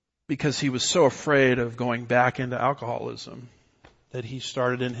 because he was so afraid of going back into alcoholism that he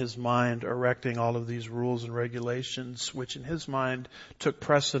started in his mind erecting all of these rules and regulations, which in his mind took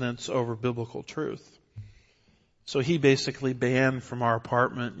precedence over biblical truth. So he basically banned from our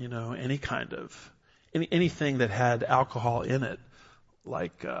apartment, anything that had alcohol in it,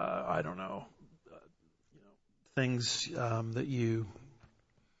 like, things that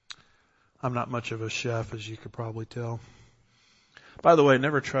I'm not much of a chef, as you could probably tell. By the way,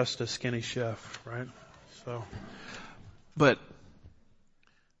 never trust a skinny chef, right? So, but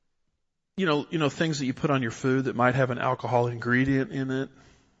things that you put on your food that might have an alcohol ingredient in it,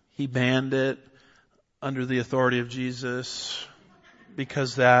 he banned it under the authority of Jesus,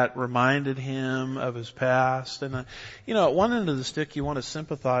 because that reminded him of his past. And, at one end of the stick, you want to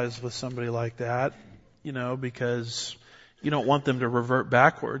sympathize with somebody like that, because you don't want them to revert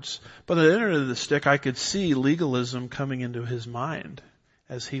backwards. But at the end of the stick, I could see legalism coming into his mind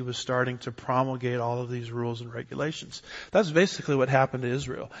as he was starting to promulgate all of these rules and regulations. That's basically what happened to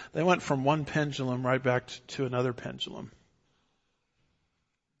Israel. They went from one pendulum right back to another pendulum.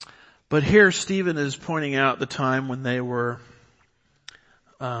 But here Stephen is pointing out the time when they were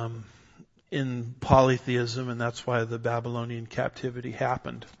in polytheism, and that's why the Babylonian captivity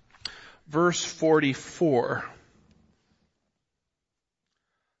happened. Verse 44.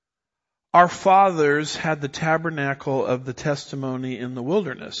 Our fathers had the tabernacle of the testimony in the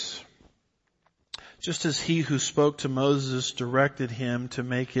wilderness, just as he who spoke to Moses directed him to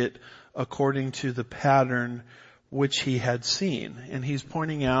make it according to the pattern which he had seen. And he's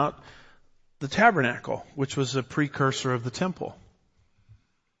pointing out the tabernacle, which was a precursor of the temple.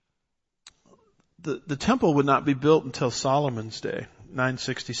 The temple would not be built until Solomon's day,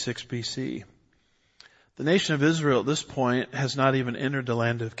 966 BC. The nation of Israel at this point has not even entered the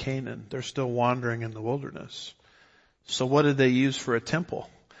land of Canaan. They're still wandering in the wilderness. So what did they use for a temple?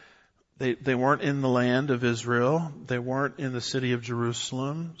 They weren't in the land of Israel. They weren't in the city of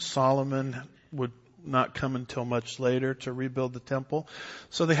Jerusalem. Solomon would not come until much later to rebuild the temple.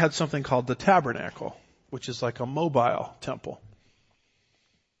 So they had something called the tabernacle, which is like a mobile temple.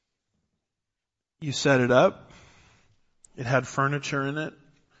 You set it up. It had furniture in it.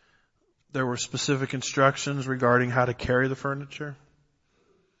 There were specific instructions regarding how to carry the furniture.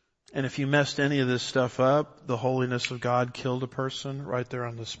 And if you messed any of this stuff up, the holiness of God killed a person right there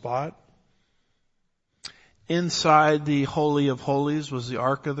on the spot. Inside the Holy of Holies was the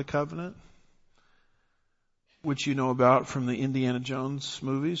Ark of the Covenant, which you know about from the Indiana Jones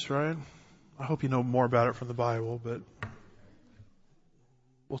movies, right? I hope you know more about it from the Bible, but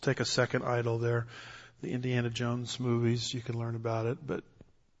we'll take a second idol there. The Indiana Jones movies, you can learn about it, but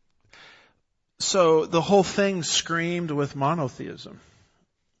so the whole thing screamed with monotheism.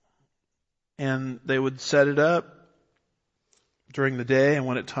 And they would set it up during the day, and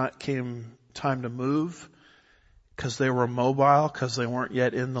when it came time to move, because they were mobile, because they weren't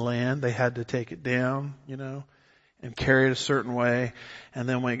yet in the land, they had to take it down, and carry it a certain way. And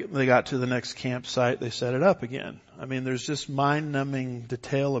then when they got to the next campsite, they set it up again. I mean, there's just mind-numbing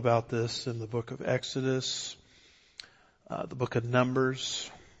detail about this in the book of Exodus, the book of Numbers.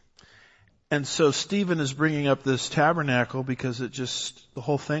 And so Stephen is bringing up this tabernacle because the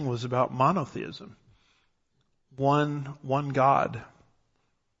whole thing was about monotheism. One God.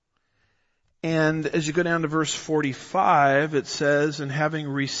 And as you go down to verse 45, it says, and having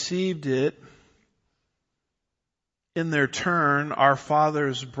received it in their turn, our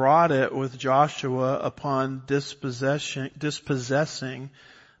fathers brought it with Joshua upon dispossessing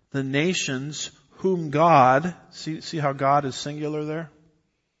the nations whom God, see how God is singular there?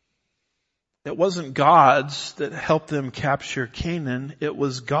 It wasn't gods that helped them capture Canaan. It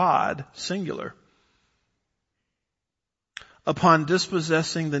was God, singular. Upon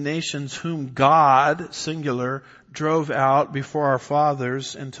dispossessing the nations whom God, singular, drove out before our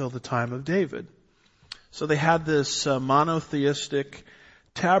fathers until the time of David. So they had this monotheistic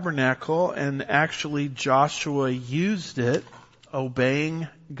tabernacle, and actually Joshua used it, obeying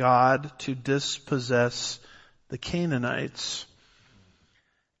God, to dispossess the Canaanites.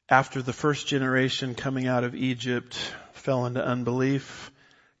 After the first generation coming out of Egypt fell into unbelief,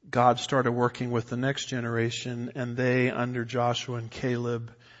 God started working with the next generation, and they, under Joshua and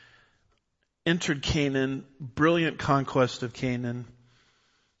Caleb, entered Canaan, brilliant conquest of Canaan.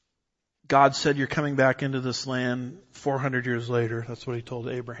 God said, you're coming back into this land 400 years later. That's what he told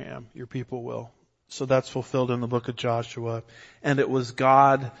Abraham. Your people will. So that's fulfilled in the book of Joshua. And it was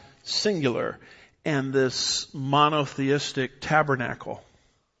God, singular, and this monotheistic tabernacle,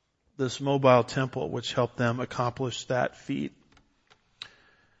 this mobile temple, which helped them accomplish that feat.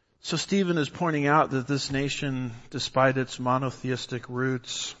 So Stephen is pointing out that this nation, despite its monotheistic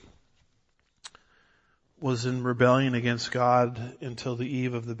roots, was in rebellion against God until the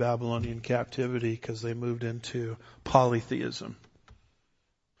eve of the Babylonian captivity, because they moved into polytheism.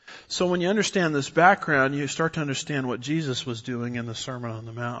 So when you understand this background, you start to understand what Jesus was doing in the Sermon on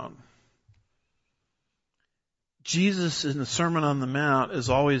the Mount. Jesus in the Sermon on the Mount is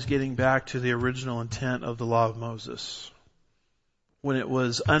always getting back to the original intent of the law of Moses, when it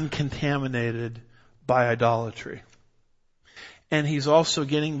was uncontaminated by idolatry. And he's also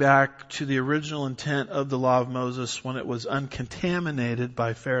getting back to the original intent of the law of Moses when it was uncontaminated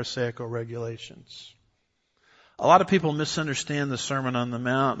by Pharisaical regulations. A lot of people misunderstand the Sermon on the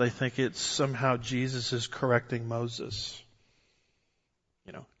Mount. They think it's somehow Jesus is correcting Moses.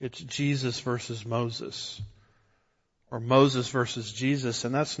 It's Jesus versus Moses, or Moses versus Jesus,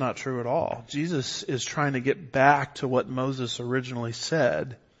 and that's not true at all. Jesus is trying to get back to what Moses originally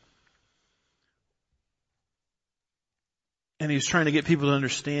said. And he's trying to get people to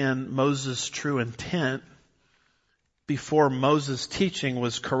understand Moses' true intent before Moses' teaching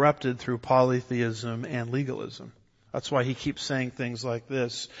was corrupted through polytheism and legalism. That's why he keeps saying things like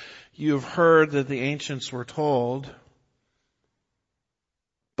this. You have heard that the ancients were told,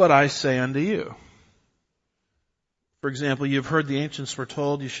 but I say unto you. For example, you've heard the ancients were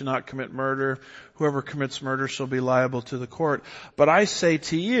told you should not commit murder. Whoever commits murder shall be liable to the court. But I say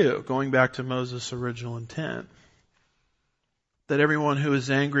to you, going back to Moses' original intent, that everyone who is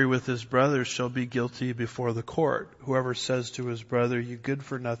angry with his brother shall be guilty before the court. Whoever says to his brother, you good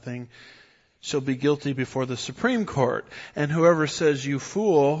for nothing, shall be guilty before the Supreme Court. And whoever says, you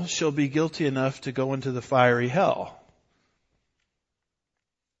fool, shall be guilty enough to go into the fiery hell.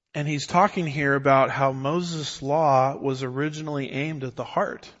 And he's talking here about how Moses' law was originally aimed at the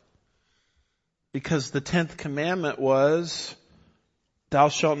heart. Because the 10th commandment was, thou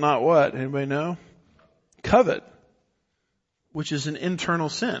shalt not what? Anybody know? Covet. Which is an internal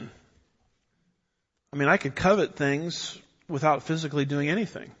sin. I mean, I could covet things without physically doing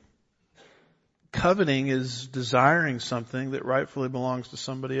anything. Coveting is desiring something that rightfully belongs to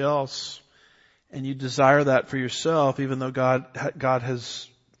somebody else. And you desire that for yourself, even though God has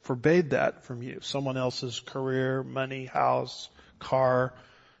forbade that from you. Someone else's career, money, house, car,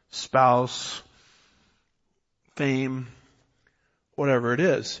 spouse, fame, whatever it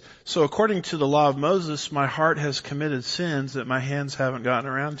is. So according to the law of Moses, my heart has committed sins that my hands haven't gotten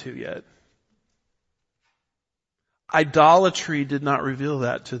around to yet. Idolatry did not reveal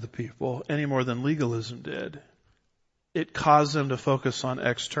that to the people any more than legalism did. It caused them to focus on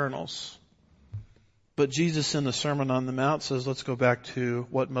externals. But Jesus in the Sermon on the Mount says, let's go back to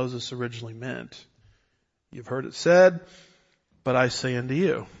what Moses originally meant. You've heard it said, but I say unto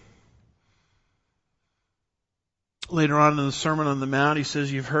you. Later on in the Sermon on the Mount, he says,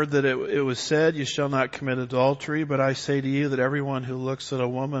 you've heard that it was said, you shall not commit adultery, but I say to you that everyone who looks at a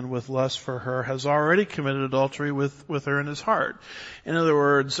woman with lust for her has already committed adultery with her in his heart. In other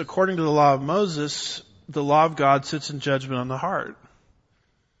words, according to the law of Moses, the law of God sits in judgment on the heart.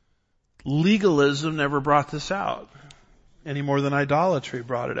 Legalism never brought this out any more than idolatry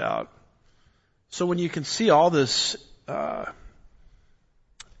brought it out. So when you can see all this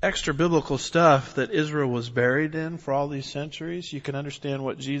extra biblical stuff that Israel was buried in for all these centuries, you can understand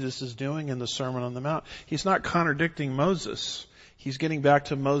what Jesus is doing in the Sermon on the Mount. He's not contradicting Moses. He's getting back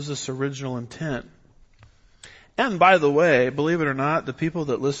to Moses' original intent. And by the way, believe it or not, the people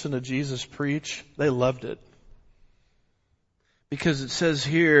that listen to Jesus preach, they loved it. Because it says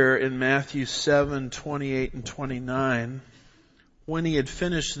here in Matthew 7:28 and 29, when he had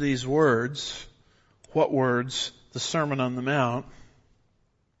finished these words, what words? The Sermon on the Mount.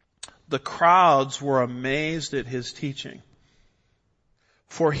 The crowds were amazed at his teaching.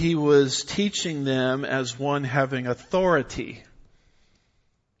 For he was teaching them as one having authority,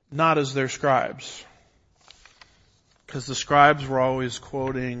 not as their scribes. Because the scribes were always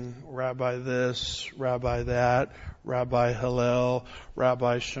quoting Rabbi this, Rabbi that, Rabbi Hillel,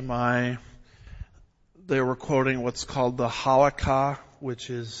 Rabbi Shammai. They were quoting what's called the halakha, which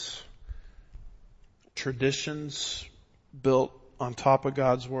is traditions built on top of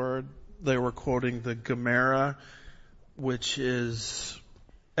God's Word. They were quoting the Gemara, which is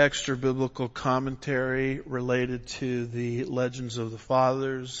extra biblical commentary related to the legends of the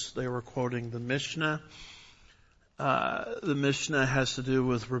fathers. They were quoting the Mishnah. The Mishnah has to do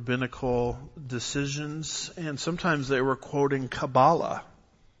with rabbinical decisions, and sometimes they were quoting Kabbalah.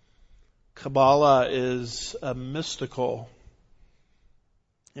 Kabbalah is a mystical,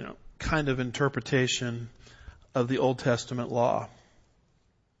 kind of interpretation of the Old Testament law.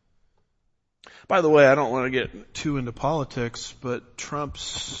 By the way, I don't want to get too into politics, but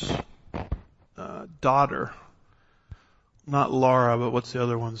Trump's daughter, not Laura, but what's the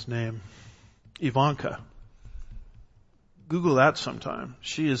other one's name? Ivanka. Google that sometime.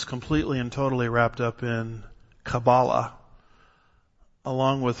 She is completely and totally wrapped up in Kabbalah,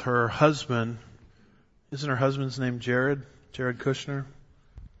 along with her husband. Isn't her husband's name Jared? Jared Kushner?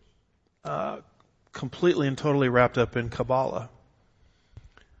 Completely and totally wrapped up in Kabbalah.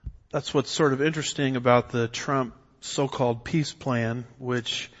 That's what's sort of interesting about the Trump so-called peace plan,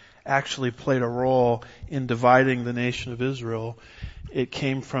 which actually played a role in dividing the nation of Israel. It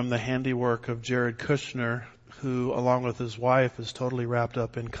came from the handiwork of Jared Kushner, who, along with his wife, is totally wrapped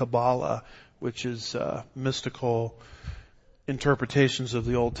up in Kabbalah, which is mystical interpretations of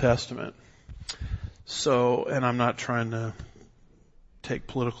the Old Testament. So, and I'm not trying to take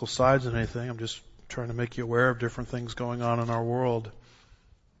political sides on anything. I'm just trying to make you aware of different things going on in our world.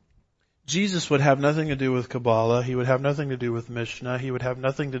 Jesus would have nothing to do with Kabbalah. He would have nothing to do with Mishnah. He would have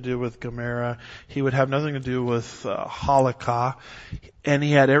nothing to do with Gemara. He would have nothing to do with Halakha. And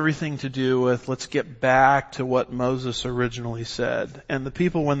he had everything to do with, let's get back to what Moses originally said. And the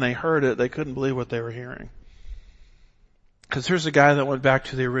people, when they heard it, they couldn't believe what they were hearing. Because here's a guy that went back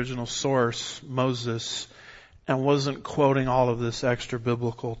to the original source, Moses, and wasn't quoting all of this extra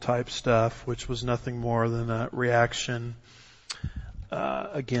biblical type stuff, which was nothing more than a reaction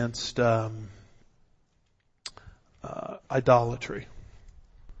against idolatry,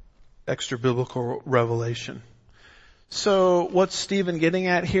 extra biblical revelation. So what's Stephen getting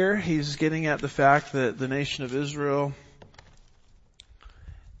at here? He's getting at the fact that the nation of Israel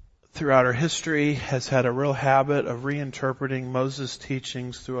throughout our history has had a real habit of reinterpreting Moses'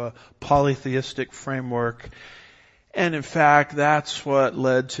 teachings through a polytheistic framework. And in fact, that's what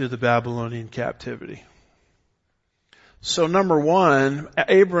led to the Babylonian captivity. So number one,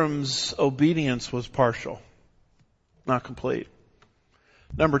 Abram's obedience was partial, not complete.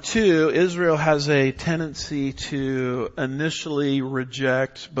 Number two, Israel has a tendency to initially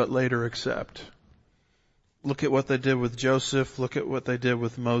reject but later accept. Look at what they did with Joseph. Look at what they did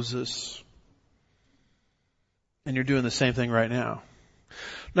with Moses. And you're doing the same thing right now.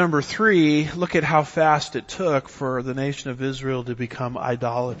 Number three, look at how fast it took for the nation of Israel to become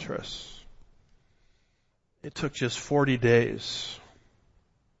idolatrous. It took just 40 days.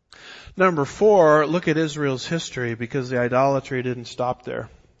 Number four, look at Israel's history, because the idolatry didn't stop there.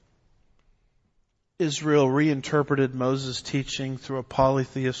 Israel reinterpreted Moses' teaching through a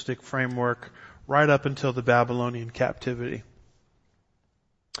polytheistic framework right up until the Babylonian captivity.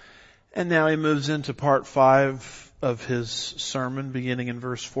 And now he moves into part 5 of his sermon, beginning in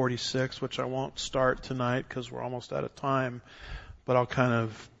verse 46, which I won't start tonight because we're almost out of time, but I'll kind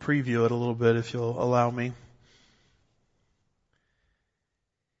of preview it a little bit if you'll allow me.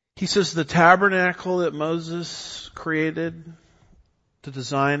 He says the tabernacle that Moses created, the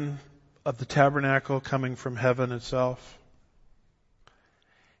design of the tabernacle coming from heaven itself,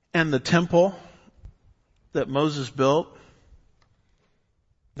 and the temple that Moses built,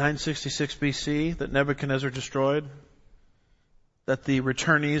 966 BC, that Nebuchadnezzar destroyed, that the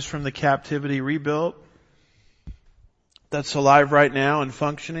returnees from the captivity rebuilt, that's alive right now and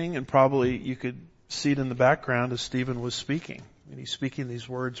functioning, and probably you could see it in the background as Stephen was speaking. And he's speaking these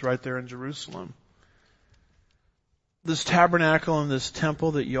words right there in Jerusalem. This tabernacle and this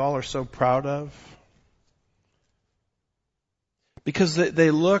temple that y'all are so proud of, because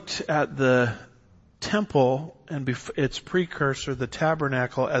they looked at the temple and its precursor, the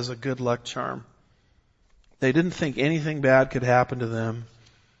tabernacle, as a good luck charm. They didn't think anything bad could happen to them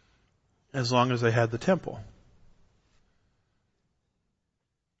as long as they had the temple.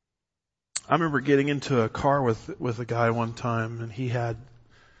 I remember getting into a car with a guy one time, and he had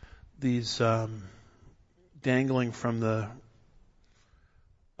these dangling from the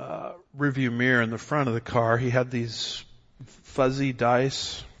rearview mirror in the front of the car. He had these fuzzy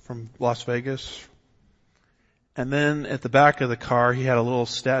dice from Las Vegas. And then at the back of the car, he had a little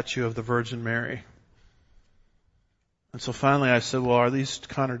statue of the Virgin Mary. And so finally I said, well, are these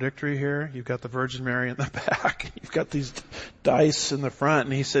contradictory here? You've got the Virgin Mary in the back. You've got these dice in the front.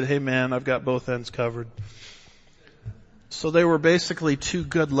 And he said, hey man, I've got both ends covered. So they were basically two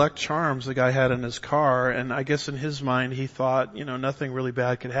good luck charms the guy had in his car. And I guess in his mind he thought, nothing really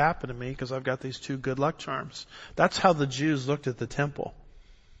bad could happen to me because I've got these two good luck charms. That's how the Jews looked at the temple.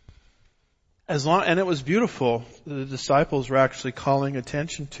 And it was beautiful. The disciples were actually calling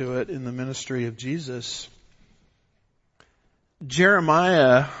attention to it in the ministry of Jesus.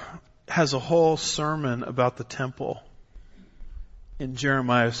 Jeremiah has a whole sermon about the temple in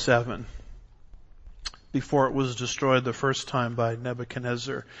Jeremiah 7, before it was destroyed the first time by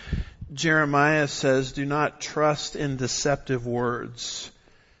Nebuchadnezzar. Jeremiah says, do not trust in deceptive words,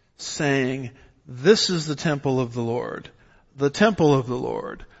 saying, this is the temple of the Lord, the temple of the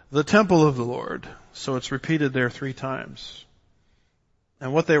Lord, the temple of the Lord. So it's repeated there 3 times.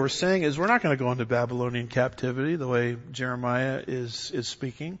 And what they were saying is, we're not going to go into Babylonian captivity the way Jeremiah is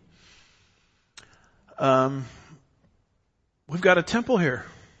speaking. We've got a temple here.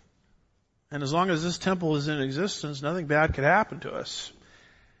 And as long as this temple is in existence, nothing bad could happen to us.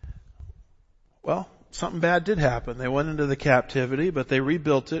 Well, something bad did happen. They went into the captivity, but they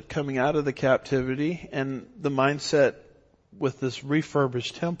rebuilt it coming out of the captivity. And the mindset with this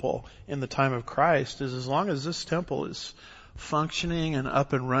refurbished temple in the time of Christ is, as long as this temple is functioning and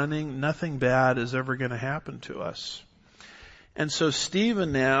up and running, nothing bad is ever going to happen to us. And so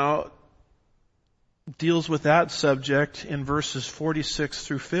Stephen now deals with that subject in verses 46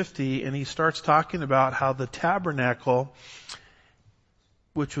 through 50, and he starts talking about how the tabernacle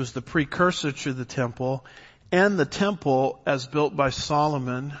which was the precursor to the temple, and the temple as built by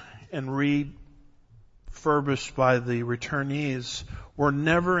Solomon and refurbished by the returnees were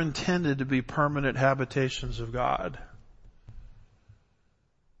never intended to be permanent habitations of God.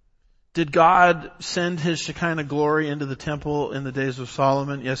 Did God send His Shekinah glory into the temple in the days of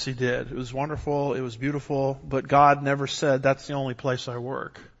Solomon? Yes, He did. It was wonderful. It was beautiful. But God never said, that's the only place I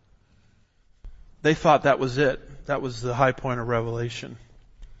work. They thought that was it. That was the high point of revelation.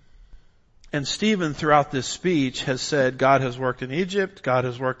 And Stephen, throughout this speech, has said, God has worked in Egypt, God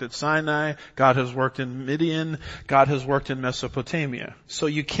has worked at Sinai, God has worked in Midian, God has worked in Mesopotamia. So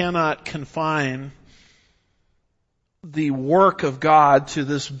you cannot confine the work of God to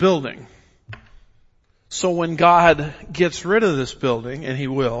this building. So when God gets rid of this building, and He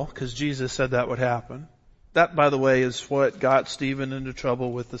will, because Jesus said that would happen, that, by the way, is what got Stephen into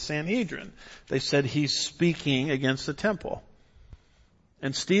trouble with the Sanhedrin. They said he's speaking against the temple.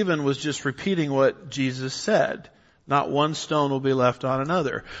 And Stephen was just repeating what Jesus said. Not one stone will be left on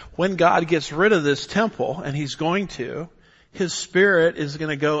another. When God gets rid of this temple, and He's going to, His Spirit is going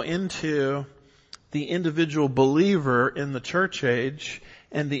to go into the individual believer in the church age,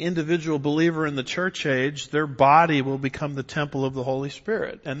 and the individual believer in the church age, their body will become the temple of the Holy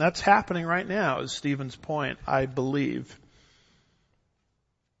Spirit. And that's happening right now, is Stephen's point, I believe.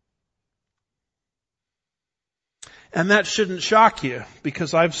 And that shouldn't shock you,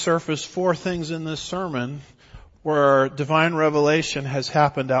 because I've surfaced 4 things in this sermon where divine revelation has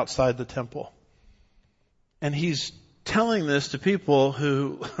happened outside the temple. And He's telling this to people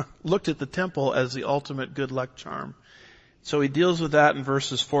who looked at the temple as the ultimate good luck charm. So He deals with that in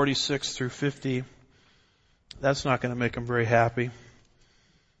verses 46 through 50. That's not going to make them very happy.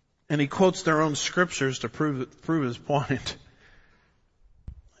 And He quotes their own scriptures to prove His point.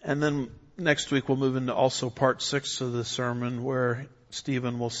 And then next week we'll move into also part 6 of the sermon, where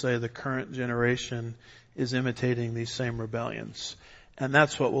Stephen will say the current generation is imitating these same rebellions. And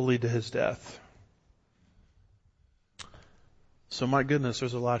that's what will lead to his death. So my goodness,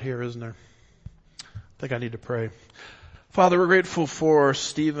 there's a lot here, isn't there? I think I need to pray. Father, we're grateful for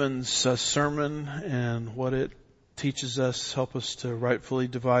Stephen's sermon and what it teaches us. Help us to rightfully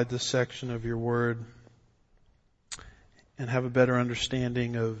divide this section of your word and have a better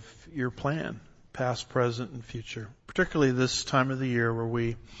understanding of your plan, past, present, and future. Particularly this time of the year where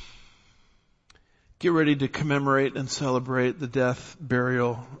we get ready to commemorate and celebrate the death,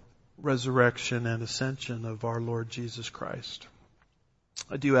 burial, resurrection, and ascension of our Lord Jesus Christ.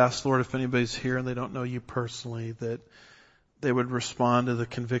 I do ask, Lord, if anybody's here and they don't know you personally, that they would respond to the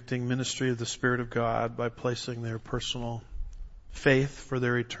convicting ministry of the Spirit of God by placing their personal faith for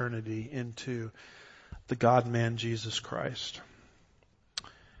their eternity into the God-man Jesus Christ.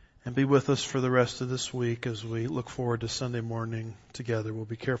 And be with us for the rest of this week as we look forward to Sunday morning together. We'll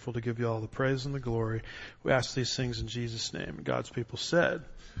be careful to give you all the praise and the glory. We ask these things in Jesus' name. And God's people said,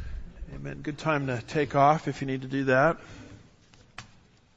 amen. Good time to take off if you need to do that.